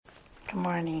Good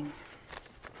morning.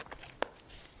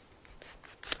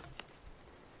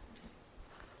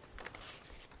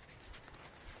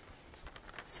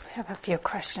 So we have a few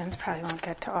questions, probably won't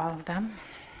get to all of them.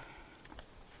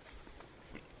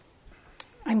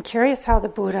 I'm curious how the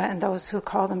Buddha and those who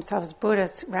call themselves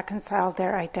Buddhists reconcile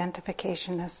their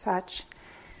identification as such,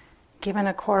 given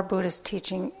a core Buddhist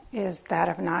teaching is that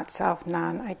of not-self,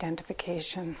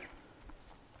 non-identification.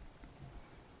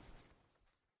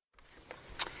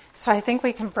 So I think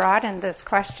we can broaden this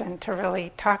question to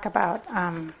really talk about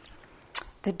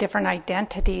the different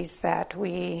identities that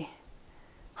we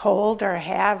hold or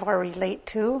have or relate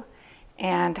to,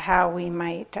 and how we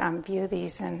might view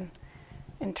these in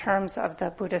terms of the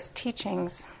Buddhist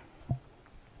teachings.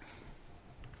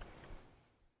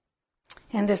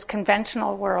 In this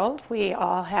conventional world, we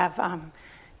all have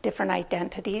different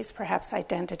identities, perhaps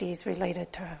identities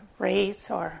related to race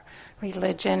or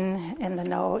religion in the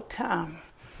note,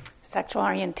 sexual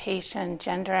orientation,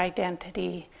 gender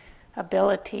identity,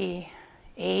 ability,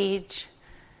 age,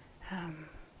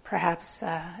 perhaps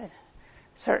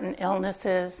certain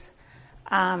illnesses.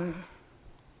 And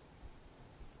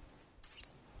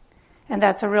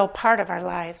that's a real part of our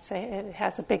lives. It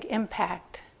has a big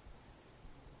impact.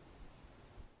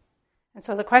 And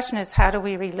so the question is, how do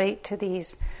we relate to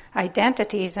these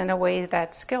identities in a way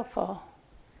that's skillful,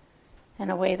 in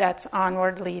a way that's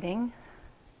onward leading?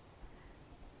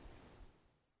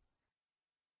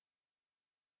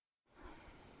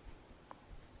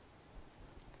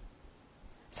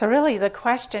 So really the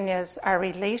question is our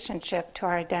relationship to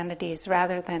our identities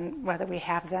rather than whether we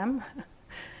have them.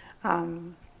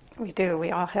 We do,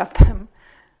 we all have them.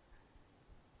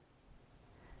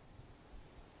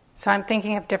 So I'm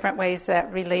thinking of different ways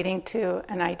that relating to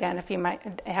an identity,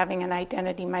 having an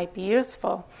identity might be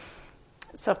useful.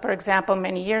 So for example,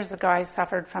 many years ago I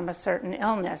suffered from a certain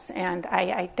illness, and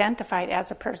I identified as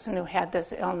a person who had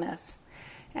this illness.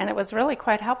 And it was really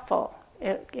quite helpful.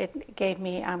 It gave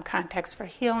me context for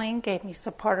healing, gave me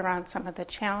support around some of the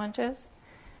challenges.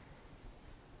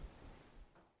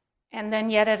 And then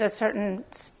yet at a certain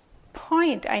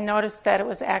point, I noticed that it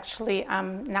was actually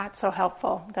not so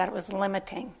helpful, that it was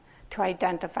limiting to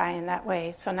identify in that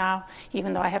way. So now,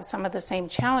 even though I have some of the same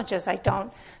challenges, I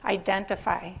don't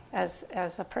identify as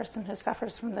a person who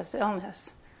suffers from this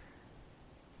illness.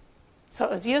 So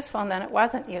it was useful, and then it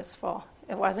wasn't useful.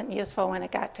 It wasn't useful when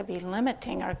it got to be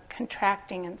limiting or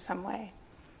contracting in some way.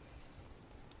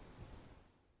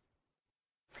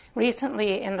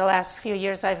 Recently, in the last few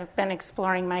years, I've been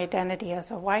exploring my identity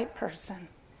as a white person.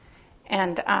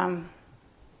 And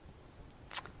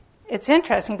it's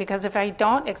interesting because if I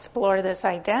don't explore this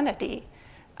identity,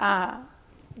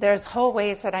 there's whole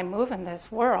ways that I move in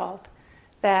this world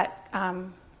that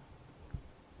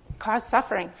cause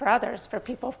suffering for others, for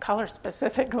people of color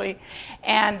specifically.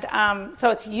 And so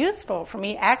it's useful for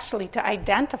me actually to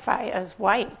identify as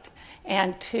white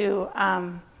and to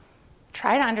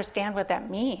try to understand what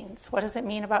that means. What does it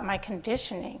mean about my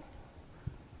conditioning?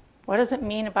 What does it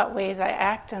mean about ways I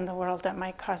act in the world that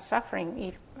might cause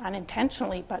suffering,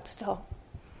 unintentionally, but still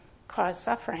cause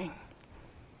suffering?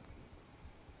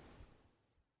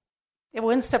 It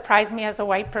wouldn't surprise me as a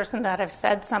white person that I've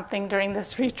said something during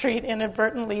this retreat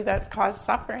inadvertently that's caused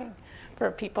suffering for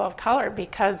people of color,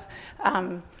 because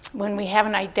when we have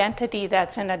an identity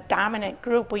that's in a dominant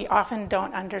group, we often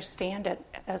don't understand it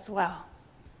as well.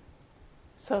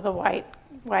 So the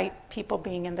white people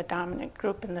being in the dominant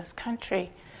group in this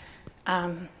country,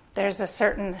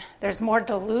 there's more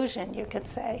delusion, you could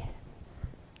say.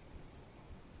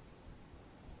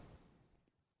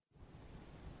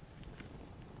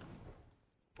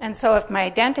 And so if my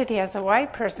identity as a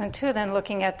white person too, then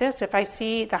looking at this, if I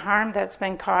see the harm that's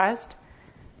been caused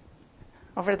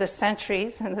over the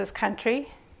centuries in this country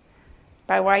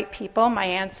by white people, my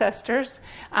ancestors,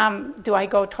 do I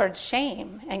go towards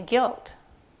shame and guilt?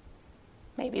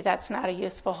 Maybe that's not a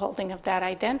useful holding of that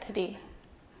identity.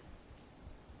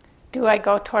 Do I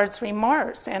go towards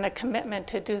remorse and a commitment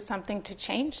to do something to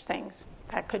change things?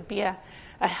 That could be a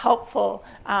helpful,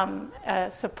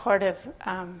 supportive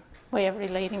way of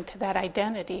relating to that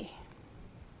identity.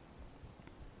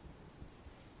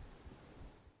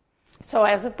 So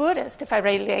as a Buddhist, if I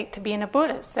relate to being a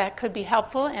Buddhist, that could be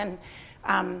helpful in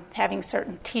having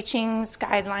certain teachings,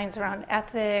 guidelines around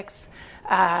ethics,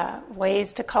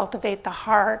 ways to cultivate the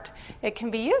heart, it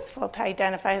can be useful to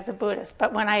identify as a Buddhist.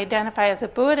 But when I identify as a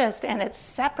Buddhist and it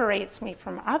separates me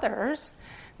from others,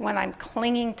 when I'm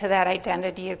clinging to that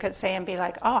identity, you could say and be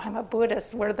like, oh, I'm a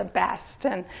Buddhist, we're the best,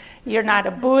 and you're not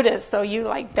a Buddhist, so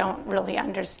you don't really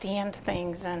understand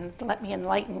things, and let me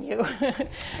enlighten you.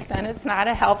 Then it's not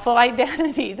a helpful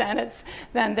identity. Then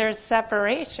there's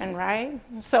separation, right?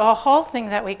 So a whole thing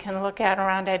that we can look at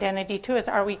around identity too is,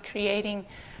 are we creating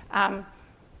a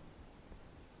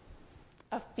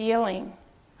feeling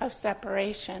of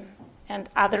separation and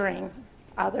othering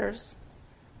others,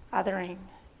 othering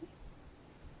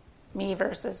me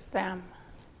versus them?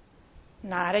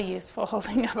 Not a useful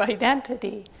holding of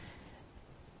identity.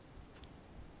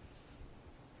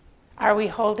 Are we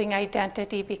holding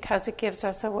identity because it gives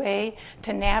us a way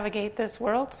to navigate this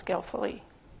world skillfully?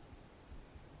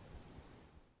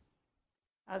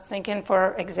 I was thinking,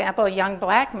 for example, a young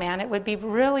black man, it would be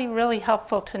really, really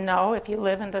helpful to know, if you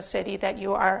live in the city, that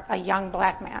you are a young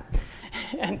black man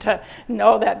and to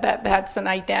know that that's an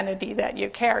identity that you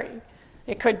carry.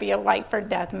 It could be a life or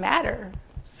death matter.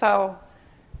 So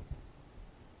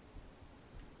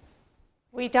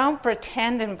we don't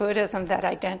pretend in Buddhism that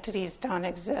identities don't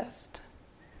exist.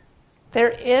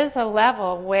 There is a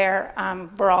level where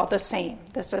we're all the same.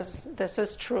 This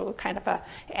is true, kind of a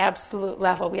absolute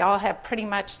level. We all have pretty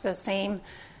much the same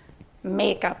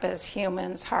makeup as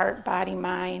humans: heart, body,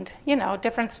 mind.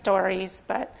 Different stories,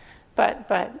 but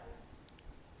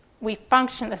we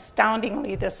function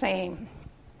astoundingly the same.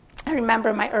 I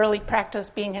remember my early practice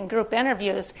being in group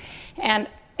interviews, and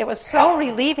it was so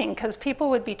relieving because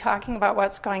people would be talking about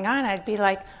what's going on. I'd be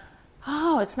like,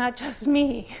 oh, it's not just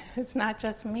me. It's not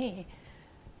just me.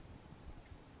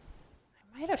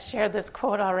 I might have shared this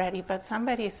quote already, but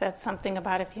somebody said something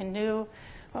about, if you knew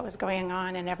what was going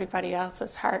on in everybody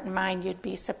else's heart and mind, you'd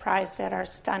be surprised at our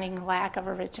stunning lack of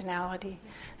originality.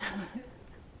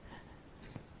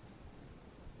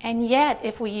 And yet,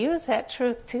 if we use that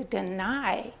truth to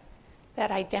deny that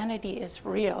identity is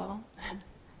real,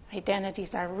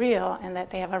 identities are real, and that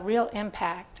they have a real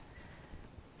impact,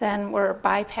 then we're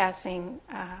bypassing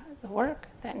the work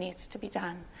that needs to be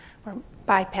done. We're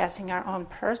bypassing our own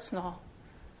personal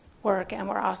work, and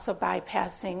we're also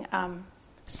bypassing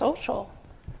social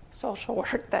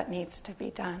work that needs to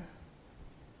be done.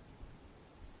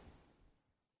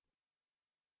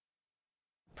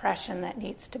 Oppression that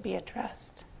needs to be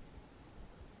addressed.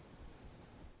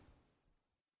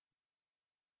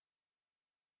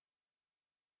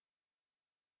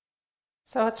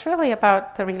 So it's really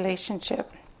about the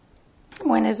relationship.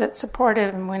 When is it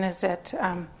supportive and when is it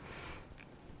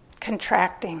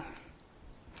contracting?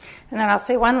 And then I'll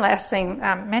say one last thing.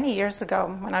 Many years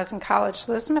ago, when I was in college,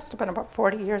 so this must have been about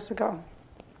 40 years ago,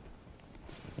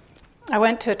 I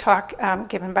went to a talk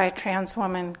given by a trans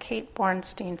woman, Kate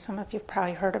Bornstein. Some of you have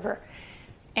probably heard of her.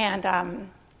 And I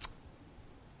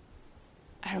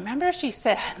remember she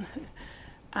said,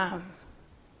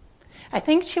 I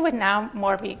think she would now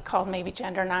more be called maybe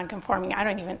gender nonconforming. I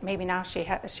don't even, maybe now she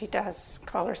does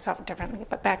call herself differently,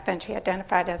 but back then she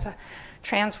identified as a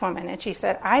trans woman. And she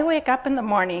said, I wake up in the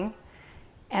morning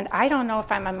and I don't know if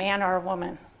I'm a man or a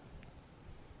woman.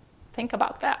 Think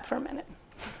about that for a minute.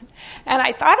 And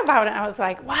I thought about it and I was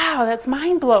like, wow, that's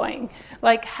mind-blowing.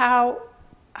 Like how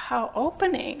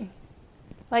opening,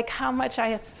 like how much I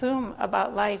assume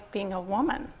about life being a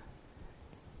woman.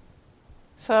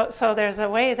 So there's a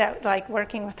way that, like,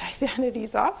 working with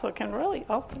identities also can really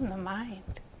open the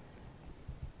mind.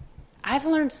 I've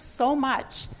learned so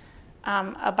much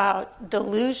about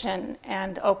delusion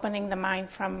and opening the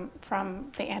mind from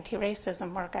the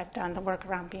anti-racism work I've done, the work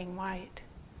around being white.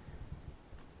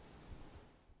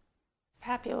 It's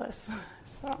fabulous.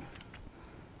 So,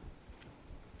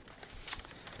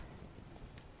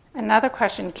 another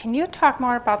question: can you talk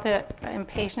more about the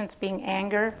impatience being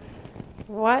anger?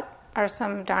 What are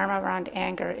some dharma around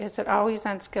anger? Is it always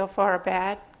unskillful or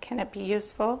bad? Can it be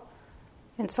useful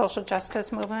in social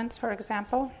justice movements, for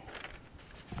example?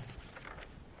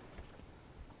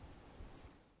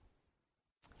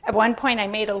 At one point, I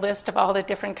made a list of all the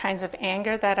different kinds of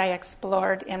anger that I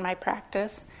explored in my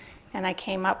practice, and I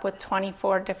came up with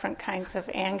 24 different kinds of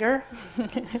anger.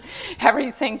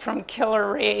 Everything from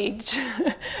killer rage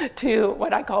to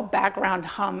what I call background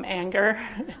hum anger,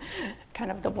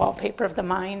 kind of the wallpaper of the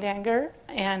mind anger,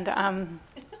 and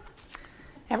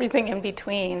everything in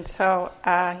between. So,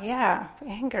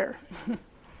 anger.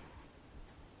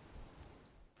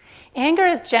 Anger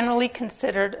is generally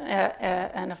considered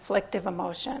an afflictive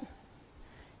emotion.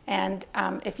 And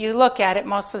if you look at it,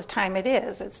 most of the time it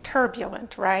is. It's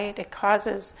turbulent, right? It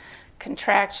causes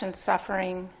contraction,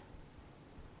 suffering.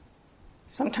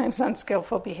 sometimes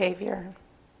unskillful behavior.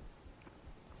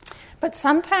 But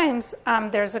sometimes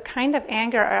there's a kind of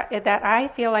anger that I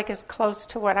feel like is close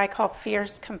to what I call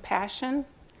fierce compassion.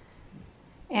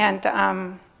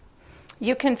 And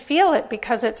you can feel it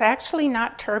because it's actually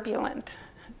not turbulent.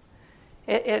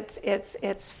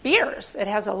 It's fierce. It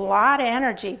has a lot of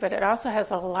energy, but it also has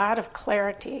a lot of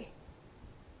clarity.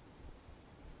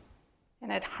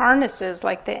 And it harnesses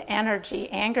like the energy.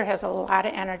 Anger has a lot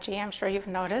of energy, I'm sure you've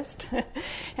noticed.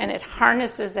 And it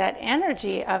harnesses that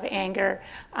energy of anger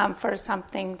for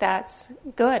something that's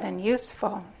good and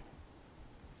useful.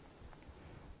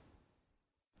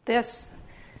 This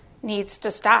needs to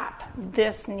stop.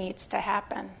 This needs to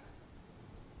happen.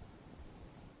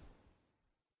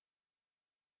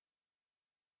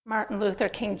 Martin Luther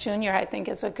King Jr., I think,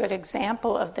 is a good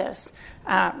example of this.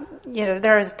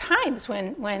 There is times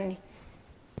when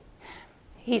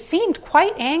he seemed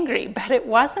quite angry, but it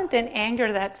wasn't an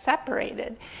anger that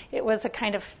separated. It was a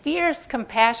kind of fierce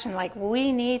compassion, like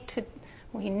we need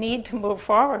to move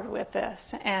forward with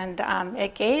this. And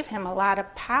it gave him a lot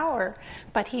of power,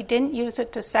 but he didn't use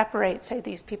it to separate, say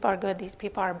these people are good, these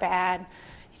people are bad.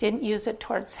 He didn't use it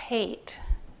towards hate.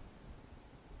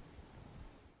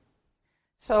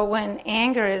 So when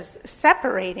anger is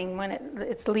separating, when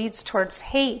it leads towards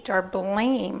hate or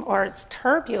blame or it's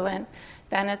turbulent,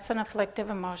 then it's an afflictive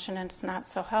emotion and it's not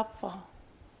so helpful.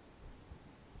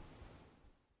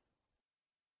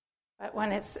 But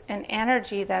when it's an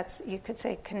energy that's, you could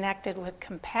say, connected with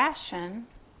compassion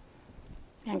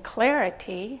and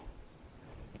clarity,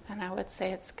 then I would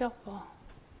say it's skillful.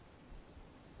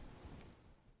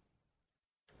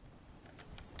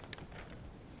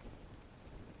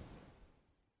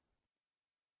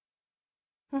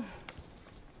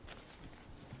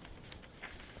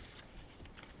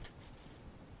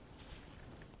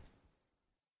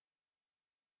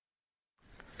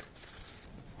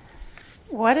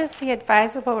 What is the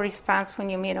advisable response when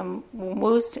you meet a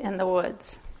moose in the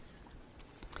woods?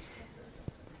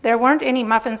 There weren't any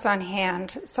muffins on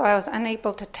hand, so I was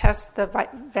unable to test the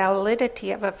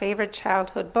validity of a favorite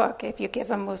childhood book if you give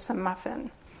a moose a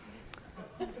muffin.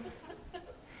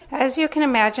 As you can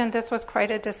imagine, this was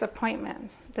quite a disappointment.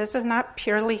 This is not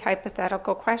purely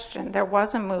hypothetical question. There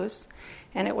was a moose,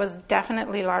 and it was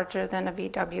definitely larger than a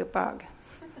VW bug.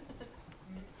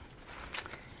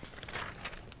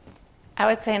 I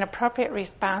would say an appropriate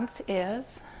response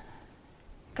is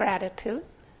gratitude.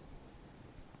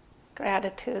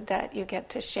 Gratitude that you get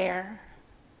to share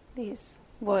these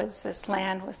woods, this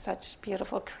land with such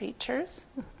beautiful creatures.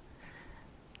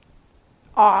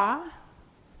 Awe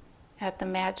at the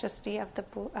majesty of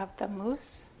the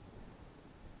moose.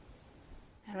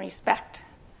 And respect.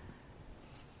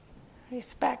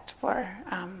 Respect for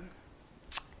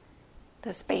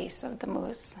the space of the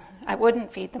moose. I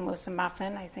wouldn't feed the moose a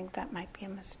muffin. I think that might be a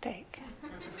mistake.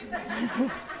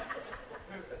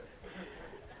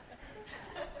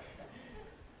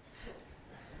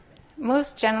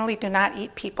 Moose generally do not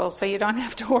eat people, so you don't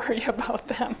have to worry about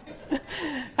them.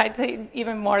 I'd say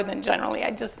even more than generally. I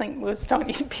just think moose don't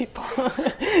eat people.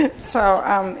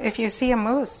 So if you see a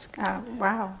moose,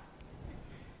 wow.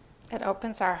 It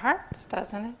opens our hearts,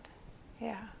 doesn't it?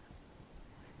 Yeah.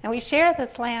 And we share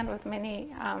this land with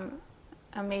many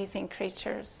amazing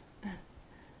creatures.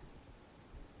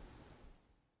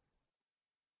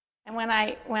 And when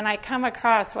I come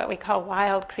across what we call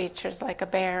wild creatures like a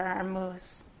bear or a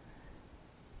moose,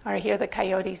 or hear the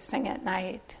coyotes sing at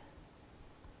night,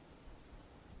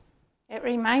 it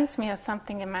reminds me of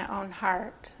something in my own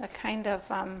heart, a kind of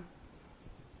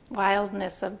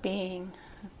wildness of being.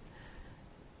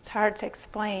 It's hard to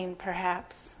explain,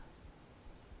 perhaps.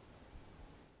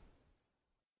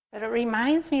 But it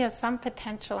reminds me of some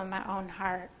potential in my own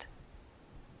heart.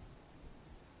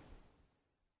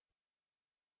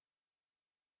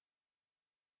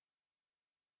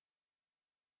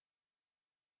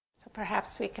 So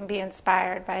perhaps we can be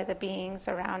inspired by the beings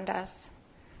around us,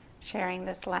 sharing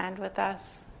this land with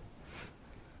us.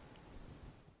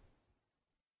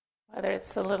 Whether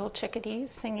it's the little chickadees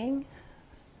singing,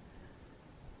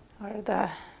 or the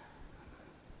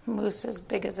moose as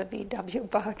big as a VW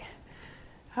bug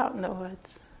out in the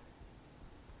woods.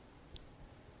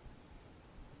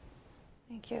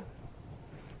 Thank you.